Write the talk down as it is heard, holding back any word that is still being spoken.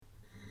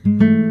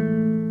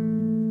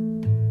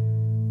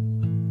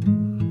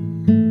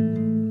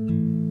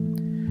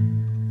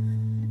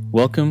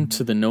Welcome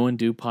to the Know and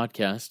Do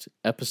podcast,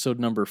 episode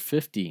number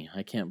 50.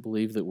 I can't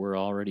believe that we're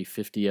already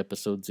 50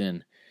 episodes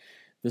in.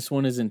 This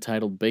one is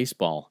entitled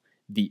Baseball,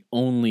 the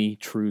Only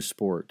True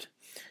Sport.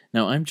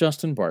 Now, I'm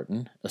Justin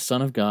Barton, a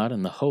son of God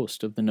and the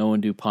host of the Know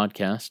and Do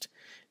podcast.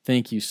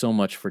 Thank you so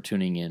much for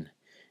tuning in.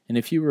 And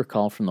if you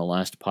recall from the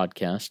last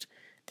podcast,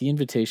 the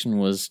invitation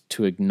was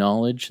to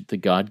acknowledge the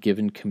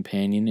God-given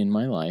companion in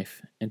my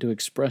life and to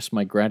express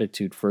my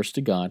gratitude first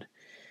to God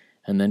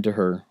and then to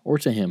her or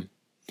to him.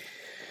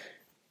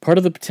 Part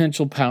of the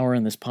potential power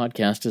in this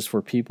podcast is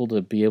for people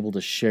to be able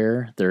to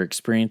share their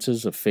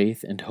experiences of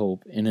faith and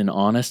hope in an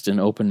honest and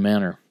open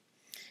manner.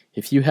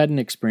 If you had an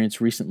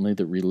experience recently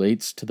that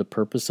relates to the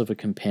purpose of a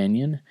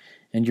companion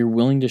and you're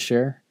willing to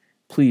share,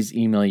 please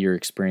email your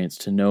experience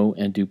to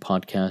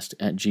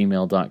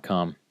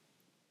knowanddopodcast@gmail.com.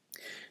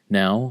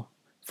 Now,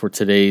 for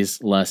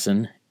today's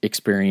lesson,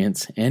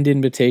 experience, and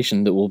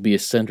invitation that will be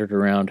centered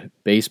around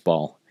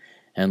baseball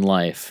and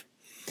life.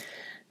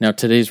 Now,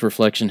 today's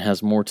reflection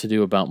has more to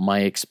do about my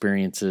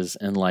experiences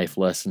and life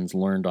lessons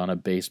learned on a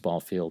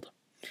baseball field.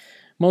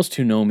 Most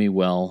who know me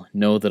well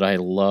know that I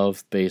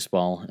love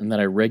baseball and that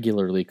I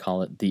regularly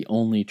call it the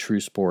only true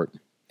sport,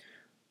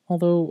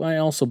 although I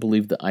also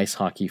believe that ice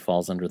hockey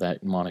falls under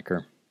that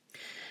moniker.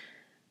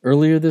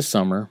 Earlier this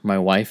summer, my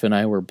wife and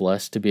I were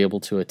blessed to be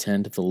able to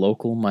attend the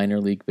local minor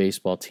league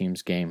baseball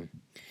team's game.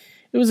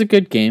 It was a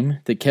good game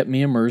that kept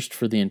me immersed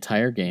for the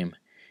entire game,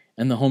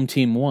 and the home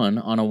team won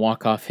on a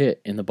walk-off hit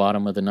in the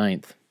bottom of the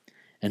ninth,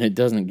 and it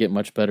doesn't get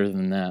much better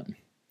than that.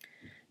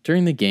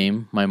 During the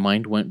game, my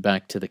mind went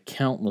back to the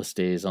countless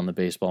days on the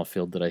baseball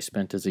field that I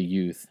spent as a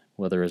youth,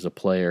 whether as a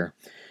player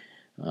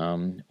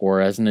or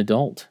as an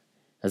adult,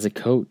 as a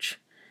coach,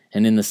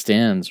 and in the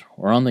stands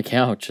or on the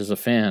couch as a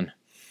fan.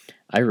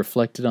 I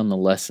reflected on the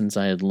lessons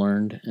I had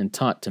learned and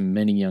taught to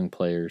many young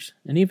players,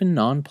 and even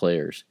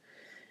non-players.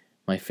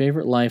 My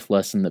favorite life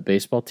lesson that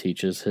baseball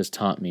teaches has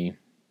taught me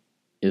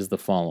is the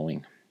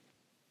following.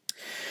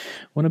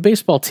 When a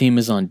baseball team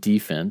is on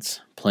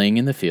defense, playing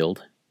in the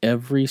field,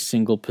 every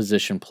single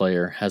position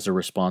player has a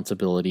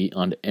responsibility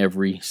on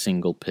every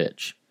single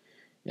pitch,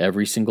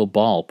 every single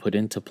ball put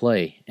into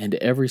play, and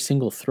every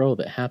single throw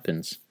that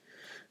happens.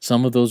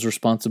 Some of those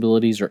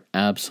responsibilities are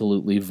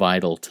absolutely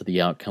vital to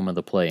the outcome of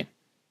the play.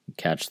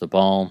 Catch the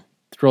ball,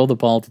 throw the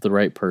ball to the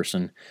right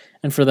person,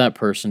 and for that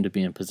person to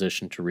be in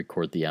position to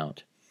record the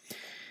out.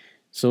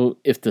 So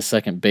if the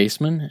second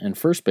baseman and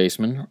first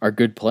baseman are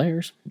good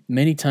players,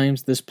 many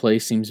times this play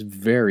seems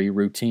very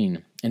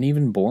routine and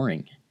even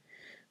boring.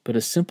 But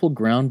a simple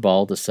ground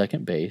ball to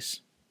second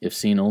base, if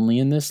seen only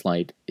in this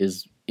light,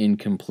 is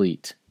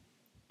incomplete.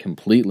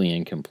 Completely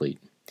incomplete.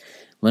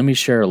 Let me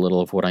share a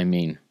little of what I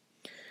mean.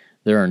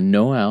 There are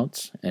no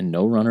outs and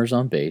no runners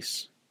on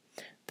base.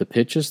 The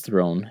pitch is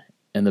thrown,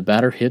 and the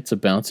batter hits a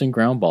bouncing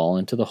ground ball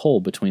into the hole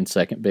between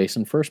second base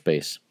and first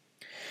base.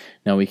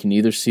 Now we can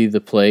either see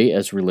the play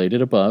as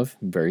related above,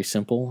 very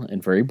simple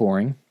and very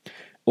boring,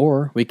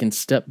 or we can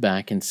step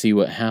back and see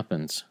what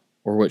happens,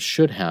 or what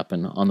should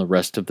happen on the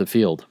rest of the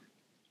field.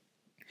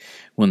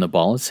 When the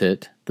ball is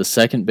hit, the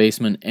second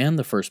baseman and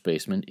the first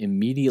baseman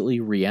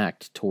immediately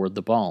react toward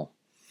the ball.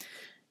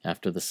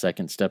 After the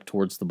second step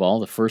towards the ball,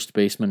 the first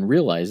baseman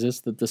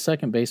realizes that the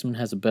second baseman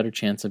has a better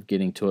chance of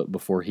getting to it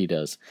before he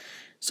does,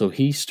 so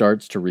he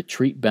starts to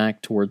retreat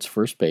back towards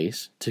first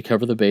base to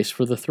cover the base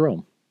for the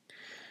throw.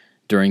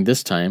 During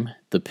this time,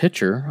 the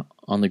pitcher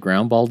on the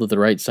ground ball to the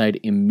right side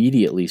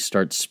immediately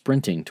starts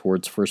sprinting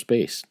towards first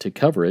base to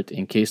cover it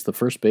in case the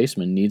first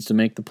baseman needs to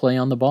make the play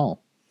on the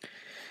ball.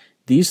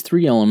 These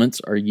three elements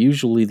are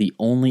usually the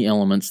only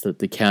elements that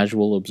the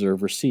casual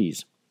observer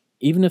sees,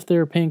 even if they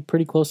are paying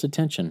pretty close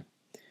attention.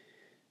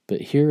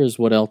 But here is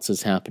what else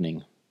is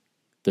happening.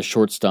 The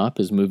shortstop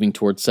is moving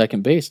towards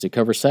second base to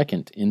cover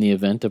second in the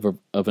event of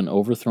an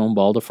overthrown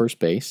ball to first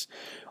base,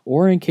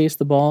 or in case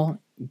the ball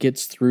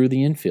gets through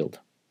the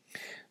infield.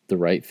 The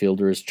right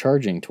fielder is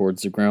charging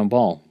towards the ground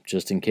ball,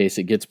 just in case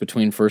it gets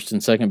between first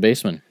and second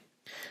baseman.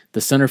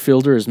 The center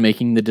fielder is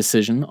making the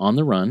decision on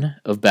the run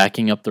of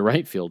backing up the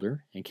right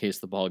fielder in case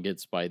the ball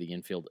gets by the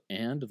infield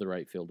and the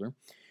right fielder,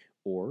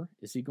 or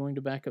is he going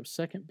to back up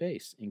second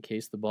base in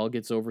case the ball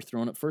gets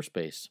overthrown at first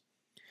base?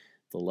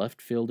 The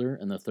left fielder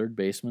and the third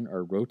baseman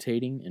are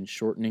rotating and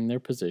shortening their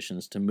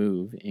positions to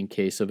move in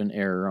case of an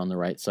error on the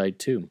right side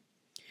too.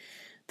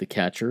 The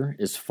catcher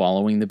is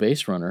following the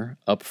base runner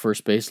up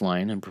first base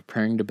line and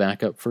preparing to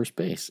back up first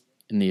base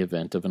in the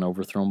event of an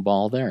overthrown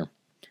ball there.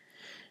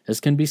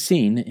 As can be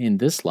seen in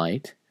this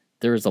light,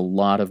 there is a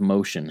lot of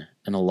motion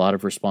and a lot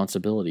of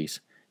responsibilities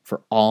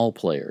for all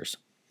players.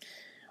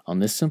 On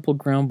this simple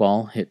ground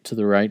ball hit to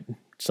the right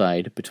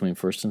side between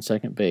first and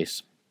second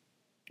base,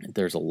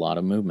 there's a lot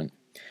of movement.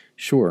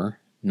 Sure,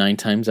 9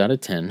 times out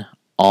of 10,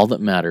 all that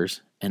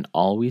matters and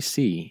all we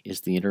see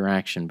is the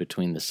interaction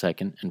between the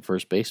second and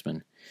first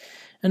baseman,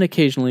 and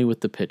occasionally with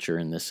the pitcher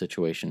in this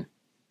situation.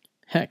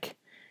 Heck,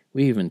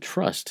 we even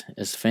trust,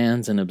 as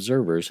fans and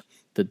observers,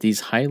 that these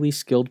highly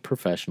skilled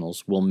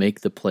professionals will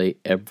make the play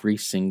every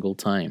single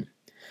time.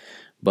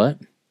 But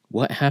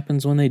what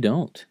happens when they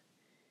don't?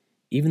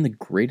 Even the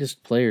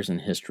greatest players in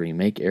history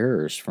make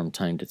errors from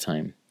time to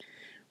time.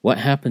 What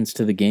happens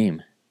to the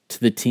game, to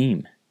the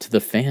team, to the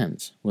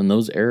fans when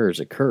those errors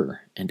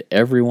occur and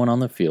everyone on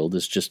the field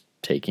is just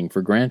taking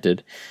for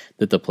granted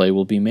that the play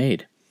will be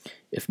made?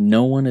 If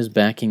no one is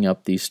backing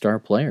up these star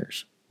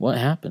players, what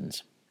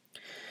happens?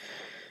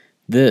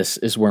 This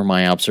is where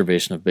my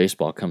observation of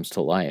baseball comes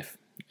to life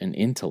and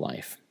into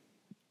life.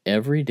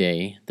 Every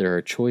day there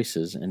are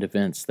choices and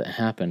events that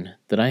happen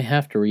that I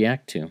have to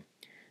react to.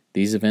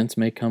 These events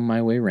may come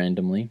my way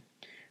randomly,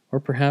 or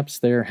perhaps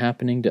they are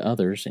happening to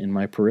others in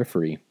my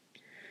periphery.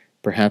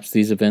 Perhaps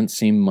these events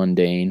seem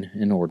mundane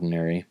and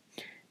ordinary,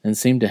 and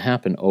seem to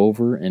happen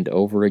over and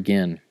over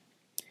again.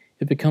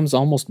 It becomes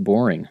almost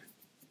boring.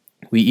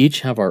 We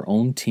each have our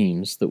own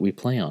teams that we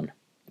play on,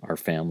 our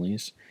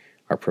families,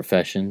 our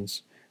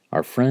professions,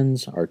 our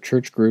friends, our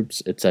church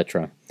groups,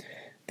 etc.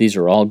 These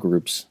are all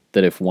groups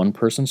that if one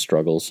person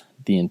struggles,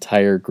 the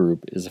entire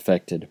group is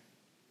affected.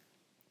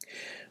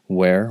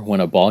 Where, when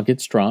a ball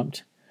gets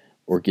dropped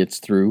or gets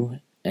through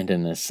and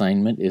an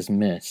assignment is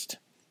missed,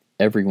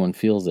 everyone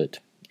feels it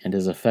and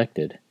is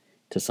affected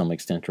to some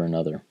extent or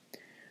another.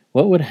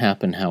 What would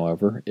happen,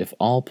 however, if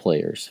all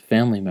players,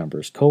 family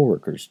members,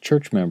 co-workers,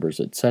 church members,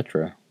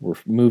 etc. were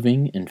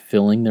moving and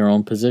filling their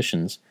own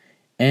positions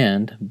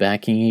and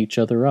backing each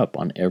other up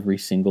on every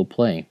single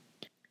play?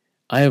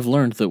 I have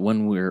learned that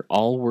when we're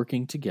all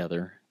working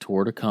together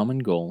toward a common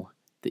goal,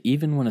 that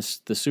even when the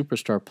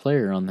superstar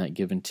player on that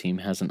given team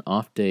has an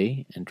off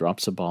day and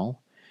drops a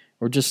ball,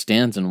 or just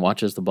stands and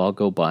watches the ball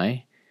go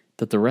by,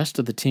 that the rest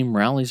of the team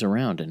rallies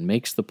around and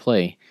makes the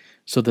play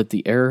so that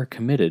the error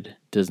committed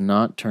does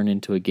not turn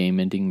into a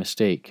game-ending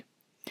mistake.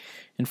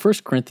 In 1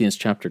 Corinthians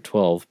chapter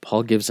 12,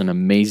 Paul gives an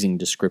amazing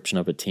description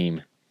of a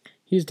team.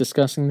 He is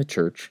discussing the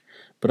church,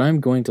 but I'm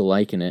going to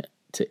liken it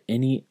to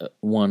any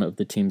one of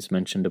the teams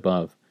mentioned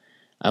above.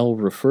 I will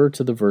refer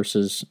to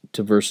verses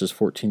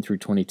 14 through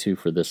 22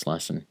 for this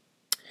lesson.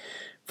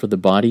 For the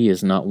body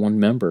is not one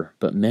member,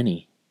 but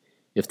many.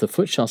 If the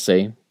foot shall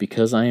say,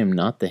 because I am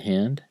not the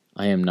hand,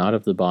 I am not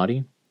of the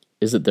body,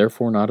 is it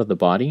therefore not of the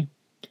body?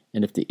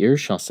 And if the ear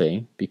shall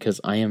say,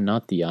 because I am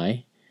not the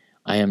eye,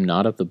 I am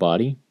not of the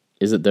body,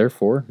 is it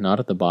therefore not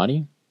of the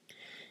body?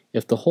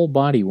 If the whole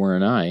body were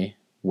an eye,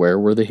 where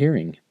were the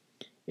hearing?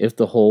 If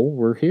the whole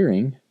were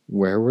hearing,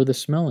 where were the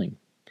smelling?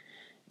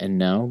 And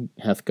now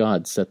hath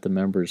God set the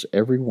members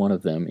every one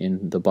of them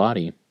in the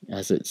body,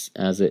 as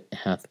it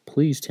hath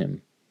pleased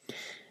him.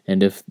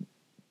 And if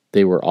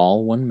they were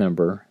all one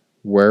member,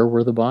 where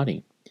were the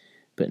body?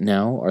 But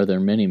now are there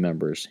many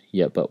members,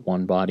 yet but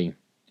one body.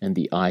 And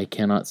the eye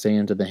cannot say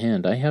unto the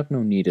hand, I have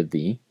no need of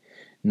thee,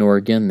 nor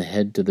again the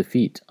head to the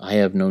feet, I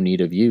have no need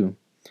of you.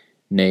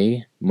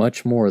 Nay,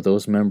 much more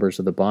those members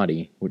of the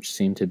body, which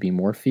seem to be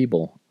more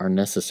feeble, are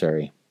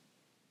necessary.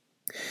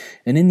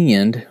 And in the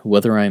end,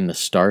 whether I am the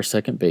star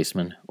second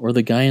baseman or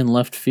the guy in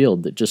left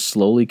field that just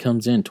slowly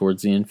comes in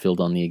towards the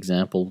infield on the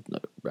example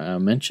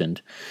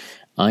mentioned,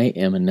 I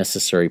am a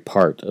necessary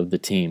part of the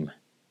team,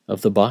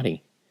 of the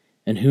body.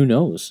 And who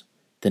knows?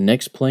 The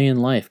next play in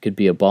life could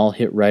be a ball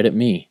hit right at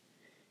me.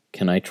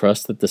 Can I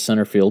trust that the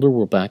center fielder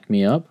will back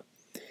me up?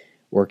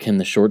 Or can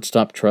the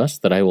shortstop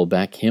trust that I will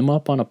back him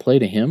up on a play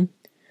to him?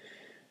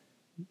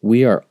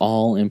 We are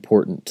all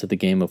important to the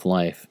game of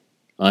life.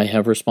 I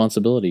have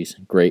responsibilities,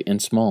 great and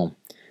small,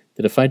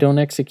 that if I don't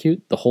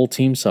execute, the whole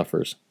team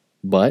suffers.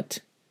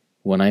 But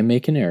when I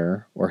make an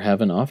error or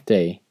have an off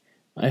day,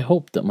 I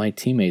hope that my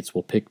teammates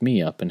will pick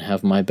me up and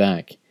have my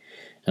back,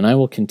 and I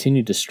will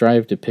continue to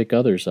strive to pick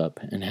others up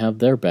and have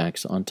their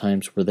backs on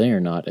times where they are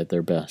not at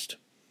their best.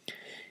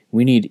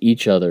 We need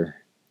each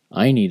other.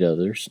 I need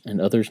others, and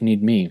others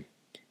need me.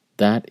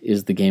 That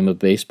is the game of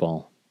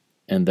baseball,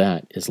 and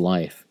that is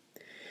life.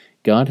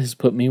 God has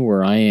put me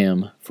where I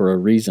am for a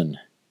reason.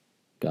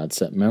 God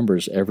set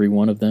members, every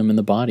one of them in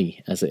the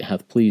body, as it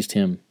hath pleased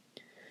him.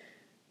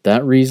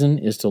 That reason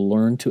is to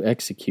learn to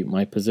execute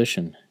my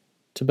position,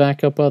 to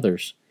back up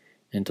others,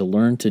 and to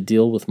learn to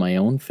deal with my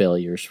own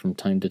failures from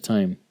time to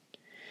time.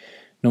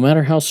 No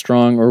matter how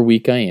strong or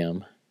weak I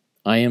am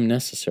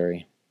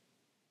necessary.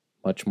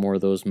 Much more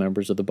those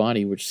members of the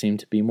body which seem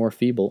to be more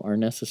feeble are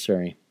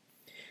necessary.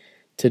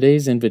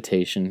 Today's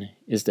invitation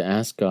is to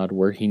ask God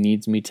where he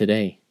needs me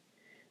today,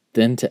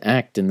 then to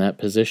act in that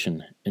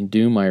position and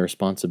do my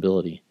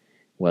responsibility,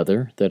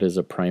 whether that is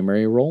a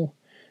primary role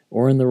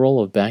or in the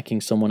role of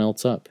backing someone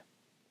else up,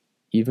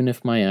 even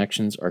if my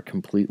actions are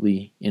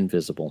completely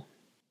invisible.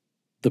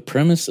 The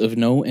premise of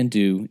Know and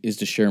Do is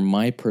to share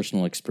my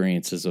personal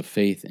experiences of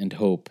faith and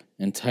hope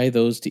and tie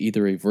those to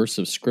either a verse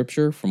of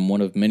Scripture from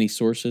one of many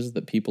sources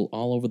that people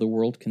all over the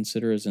world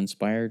consider as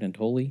inspired and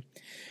holy,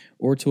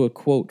 or to a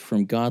quote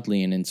from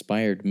godly and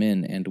inspired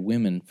men and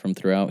women from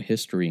throughout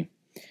history.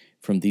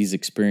 From these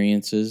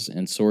experiences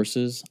and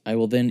sources, I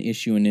will then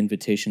issue an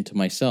invitation to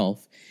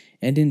myself,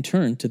 and in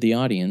turn to the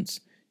audience,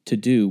 to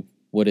do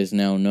what is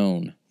now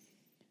known.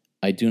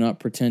 I do not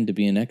pretend to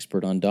be an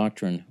expert on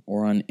doctrine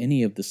or on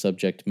any of the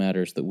subject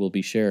matters that will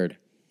be shared.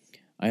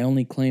 I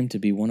only claim to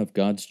be one of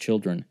God's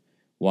children,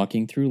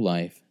 walking through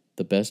life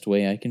the best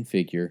way I can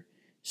figure,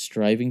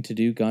 striving to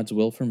do God's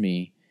will for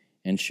me,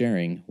 and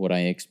sharing what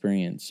I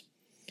experience.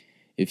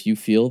 If you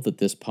feel that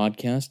this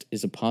podcast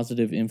is a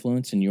positive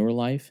influence in your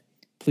life,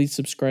 please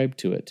subscribe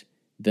to it,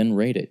 then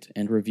rate it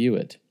and review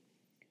it.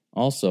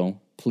 Also,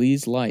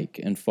 please like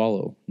and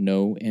follow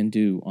Know and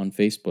Do on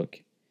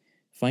Facebook.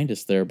 Find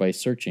us there by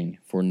searching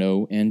for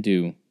Know and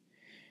Do.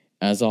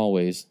 As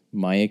always,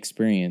 my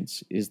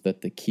experience is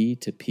that the key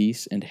to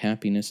peace and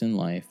happiness in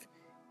life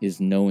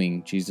is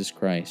knowing Jesus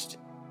Christ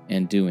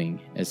and doing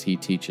as He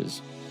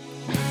teaches.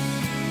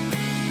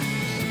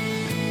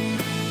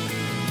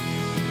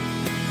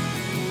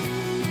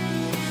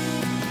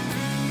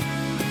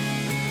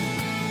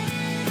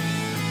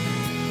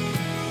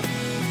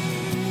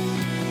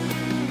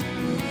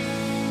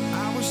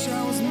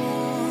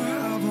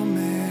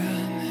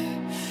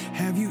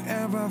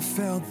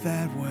 Felt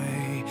that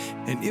way,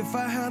 and if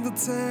I had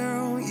to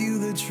tell you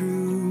the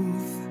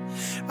truth,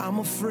 I'm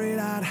afraid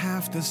I'd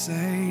have to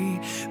say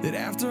that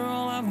after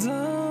all I've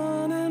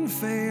done and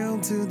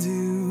failed to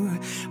do,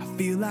 I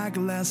feel like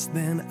less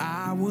than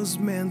I was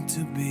meant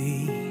to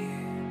be.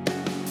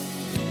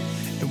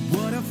 And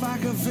what if I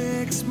could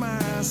fix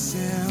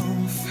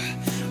myself?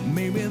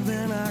 Maybe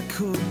then I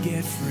could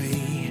get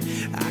free.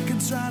 I could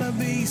try to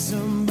be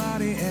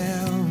somebody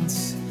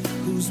else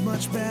who's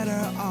much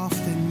better off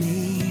than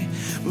me.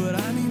 But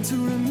I need to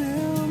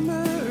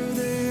remember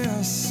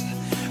this,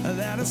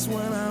 that it's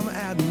when I'm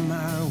at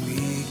my weakest